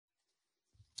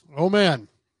Oh man,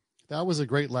 that was a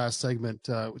great last segment.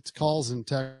 It's calls and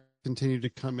text continue to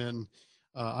come in.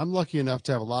 I'm lucky enough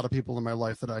to have a lot of people in my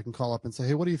life that I can call up and say,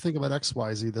 "Hey, what do you think about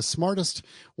XYZ?" The smartest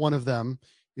one of them,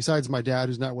 besides my dad,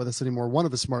 who's not with us anymore, one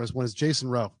of the smartest one is Jason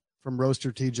Rowe from Rowe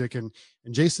Strategic, and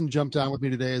Jason jumped on with me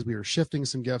today as we were shifting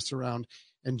some guests around.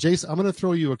 And Jason, I'm going to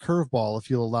throw you a curveball if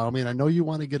you'll allow me. And I know you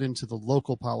want to get into the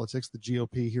local politics, the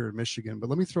GOP here in Michigan, but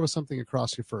let me throw something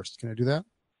across you first. Can I do that?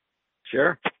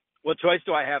 Sure. What choice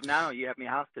do I have now? You have me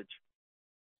hostage.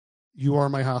 You are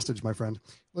my hostage, my friend.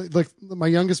 Like my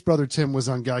youngest brother, Tim, was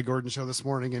on Guy Gordon's show this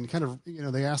morning and kind of,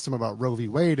 they asked him about Roe v.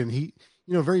 Wade, and he,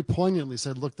 very poignantly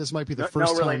said, look, this might be the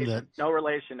first time that. No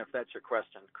relation, if that's your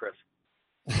question, Chris.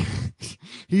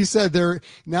 He said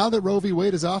now that Roe v.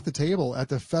 Wade is off the table at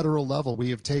the federal level,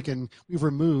 we've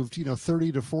removed,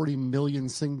 30 to 40 million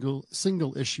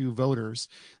single issue voters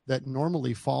that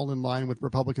normally fall in line with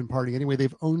Republican Party. Anyway,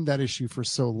 they've owned that issue for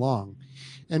so long.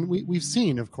 And we've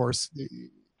seen, of course,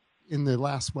 in the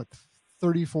last,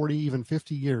 30, 40, even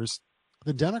 50 years,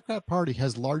 the Democrat Party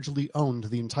has largely owned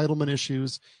the entitlement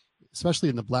issues, especially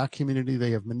in the black community.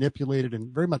 They have manipulated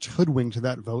and very much hoodwinked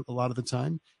that vote a lot of the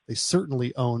time. They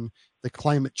certainly own the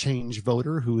climate change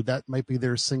voter, who that might be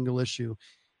their single issue.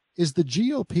 Is the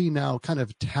GOP now kind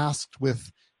of tasked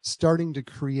with starting to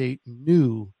create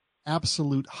new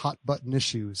absolute hot button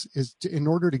issues in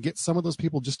order to get some of those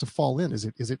people just to fall in? Is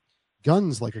it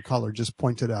guns, like a caller just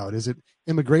pointed out? Is it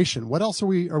immigration? What else are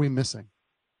we missing?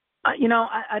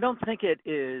 I don't think it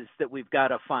is that we've got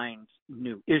to find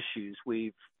new issues.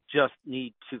 We just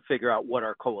need to figure out what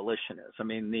our coalition is. I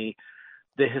mean,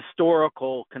 the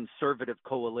historical conservative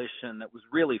coalition that was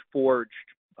really forged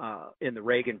in the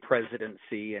Reagan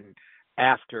presidency and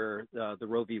after the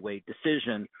Roe v. Wade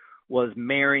decision was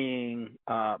marrying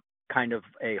kind of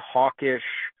a hawkish,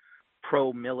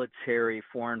 pro-military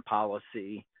foreign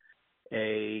policy,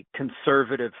 a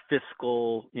conservative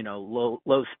fiscal,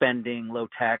 low spending, low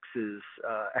taxes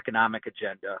economic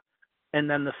agenda, and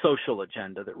then the social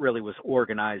agenda that really was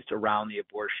organized around the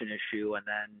abortion issue and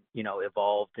then,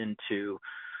 evolved into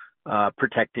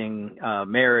protecting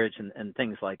marriage and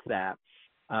things like that.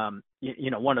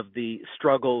 One of the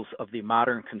struggles of the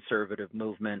modern conservative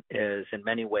movement is in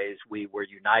many ways we were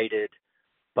united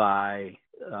by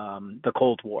the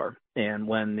Cold War. And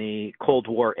when the Cold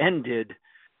War ended,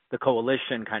 the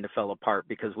coalition kind of fell apart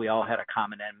because we all had a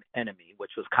common enemy,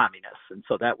 which was communists. And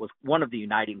so that was one of the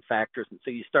uniting factors. And so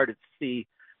you started to see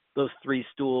those three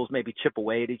stools maybe chip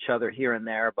away at each other here and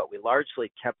there, but we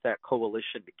largely kept that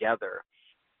coalition together.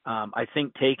 I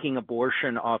think taking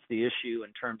abortion off the issue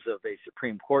in terms of a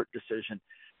Supreme Court decision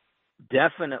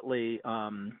definitely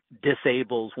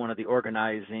disables one of the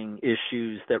organizing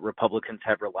issues that Republicans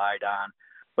have relied on.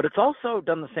 But it's also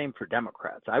done the same for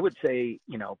Democrats. I would say,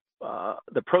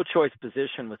 the pro-choice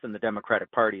position within the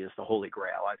Democratic Party is the holy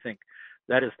grail. I think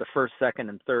that is the first, second,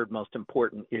 and third most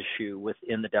important issue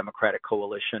within the Democratic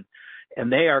coalition.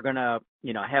 And they are going to,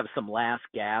 have some last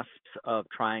gasps of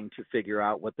trying to figure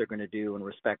out what they're going to do in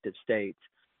respective states.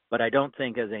 But I don't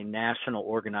think as a national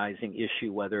organizing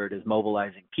issue, whether it is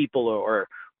mobilizing people or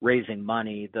raising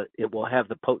money, that it will have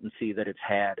the potency that it's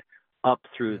had up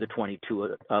through the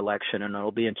 22 election. And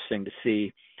it'll be interesting to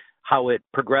see how it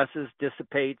progresses,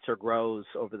 dissipates, or grows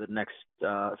over the next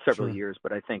several years.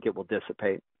 But I think it will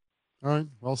dissipate. All right,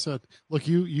 well said. Look,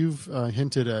 you've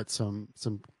hinted at some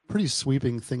pretty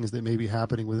sweeping things that may be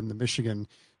happening within the Michigan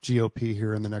GOP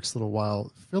here in the next little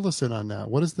while. Fill us in on that.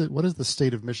 What is the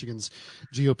state of Michigan's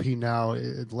GOP now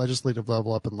at the legislative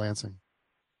level up in Lansing?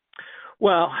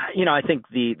 Well, I think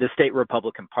the state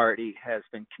Republican Party has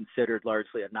been considered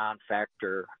largely a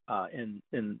non-factor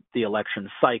in the election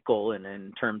cycle and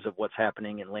in terms of what's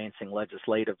happening in Lansing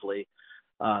legislatively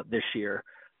this year.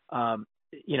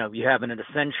 You have an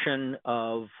ascension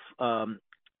of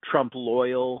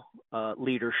Trump-loyal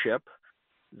leadership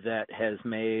that has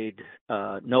made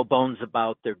no bones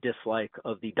about their dislike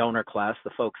of the donor class, the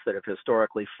folks that have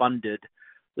historically funded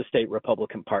the state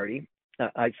Republican Party.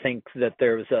 I think that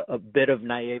there's a bit of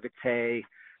naivete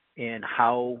in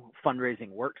how fundraising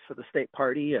works for the state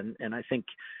party. And I think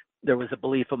there was a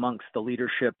belief amongst the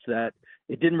leadership that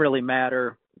it didn't really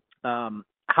matter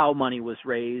how money was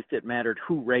raised. It mattered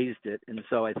who raised it. And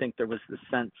so I think there was the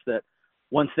sense that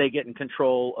once they get in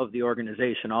control of the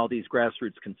organization, all these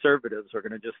grassroots conservatives are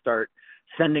going to just start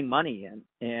sending money in.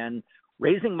 And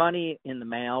raising money in the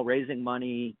mail, raising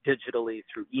money digitally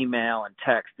through email and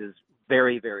text is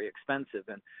very, very expensive.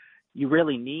 And you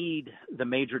really need the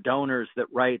major donors that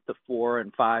write the 4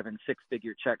 and 5 and 6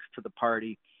 figure checks to the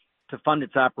party to fund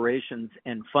its operations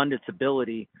and fund its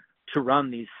ability to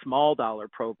run these small dollar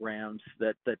programs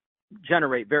that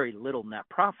generate very little net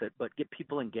profit, but get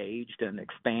people engaged and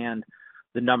expand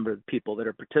the number of people that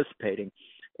are participating.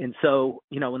 And so,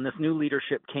 when this new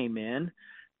leadership came in,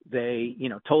 they,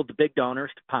 told the big donors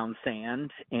to pound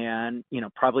sand and,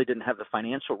 probably didn't have the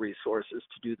financial resources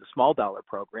to do the small dollar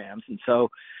programs. And so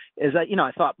as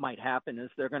I thought might happen is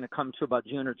they're going to come to about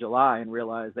June or July and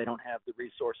realize they don't have the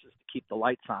resources to keep the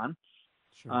lights on.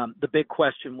 Sure. The big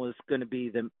question was going to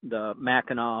be the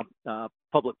Mackinac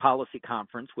Public Policy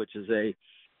Conference, which is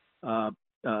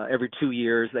every 2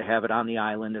 years they have it on the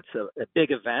island. It's a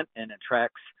big event and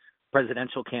attracts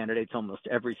presidential candidates almost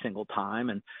every single time.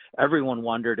 And everyone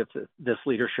wondered if this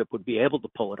leadership would be able to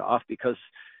pull it off because,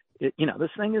 this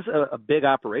thing is a big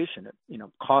operation. It,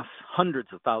 costs hundreds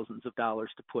of thousands of dollars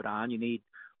to put on. You need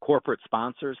corporate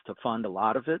sponsors to fund a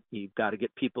lot of it. You've got to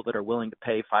get people that are willing to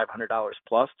pay $500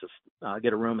 plus to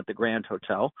get a room at the Grand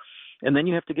Hotel. And then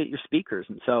you have to get your speakers.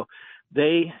 And so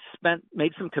they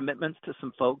made some commitments to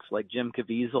some folks like Jim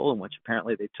Caviezel, in which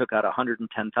apparently they took out a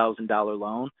 $110,000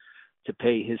 loan to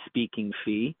pay his speaking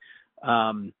fee.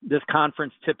 This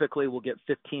conference typically will get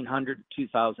 1,500 to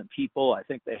 2,000 people. I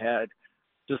think they had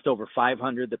just over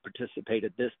 500 that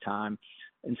participated this time.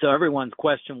 And so everyone's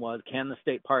question was, can the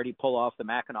state party pull off the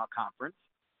Mackinac Conference?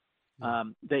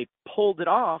 They pulled it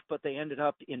off, but they ended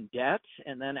up in debt.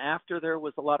 And then after, there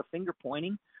was a lot of finger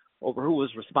pointing over who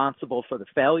was responsible for the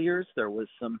failures. There was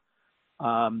some,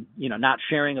 not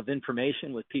sharing of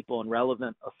information with people in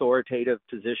relevant authoritative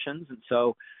positions. And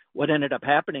so what ended up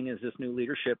happening is this new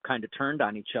leadership kind of turned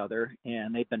on each other,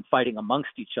 and they've been fighting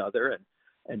amongst each other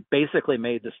and basically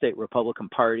made the state Republican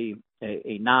Party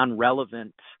a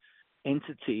non-relevant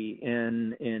entity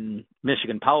in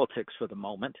Michigan politics for the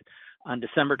moment. On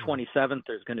December 27th,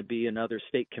 there's going to be another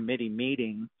state committee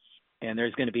meeting, and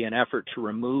there's going to be an effort to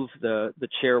remove the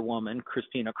chairwoman,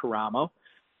 Christina Caramo.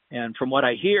 And from what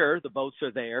I hear, the votes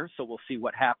are there, so we'll see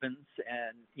what happens.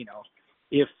 And,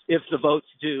 if the votes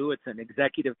do, it's an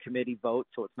executive committee vote,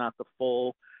 so it's not the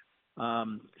full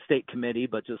state committee,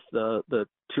 but just the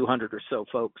 200 or so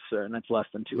folks, and that's less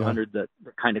than 200 that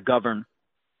kind of govern,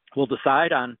 will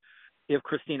decide on if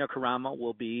Christina Caramo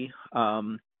will be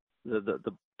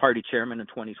the party chairman in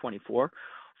 2024.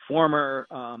 Former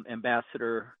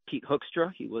Ambassador Pete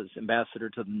Hoekstra, he was ambassador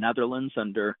to the Netherlands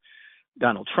under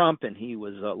Donald Trump, and he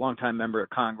was a longtime member of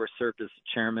Congress, served as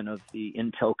chairman of the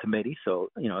Intel Committee, so,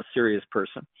 a serious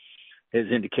person, has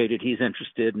indicated he's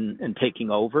interested in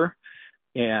taking over.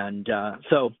 And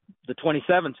so the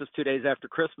 27th, just 2 days after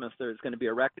Christmas, there's going to be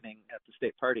a reckoning at the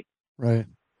state party. Right.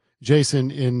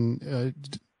 Jason, in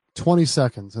 20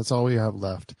 seconds, that's all we have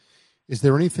left. Is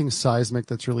there anything seismic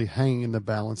that's really hanging in the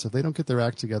balance? If they don't get their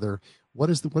act together, what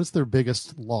is their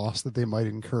biggest loss that they might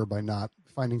incur by not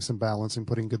finding some balance and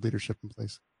putting good leadership in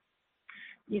place?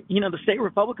 The state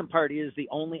Republican Party is the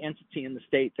only entity in the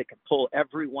state that can pull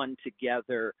everyone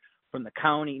together, from the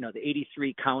county, the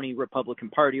 83 county Republican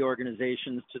Party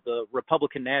organizations to the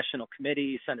Republican National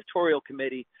Committee, Senatorial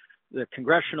Committee, the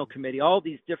Congressional Committee, all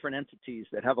these different entities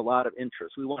that have a lot of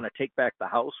interest. We want to take back the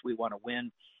House. We want to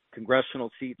win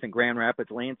congressional seats in Grand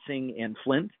Rapids, Lansing, and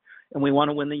Flint, and we want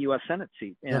to win the U.S. Senate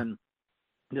seat. And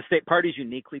the state party is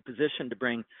uniquely positioned to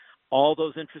bring all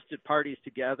those interested parties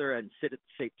together and sit at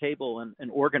the state table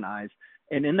and organize.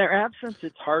 And in their absence,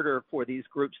 it's harder for these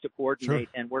groups to coordinate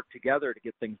and work together to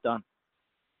get things done.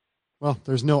 Well,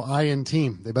 there's no I in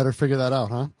team. They better figure that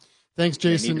out, huh? Thanks,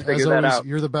 Jason. As always,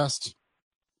 you're the best.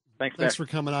 Thanks for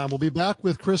coming on. We'll be back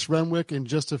with Chris Renwick in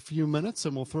just a few minutes,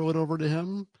 and we'll throw it over to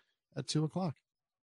him at 2:00.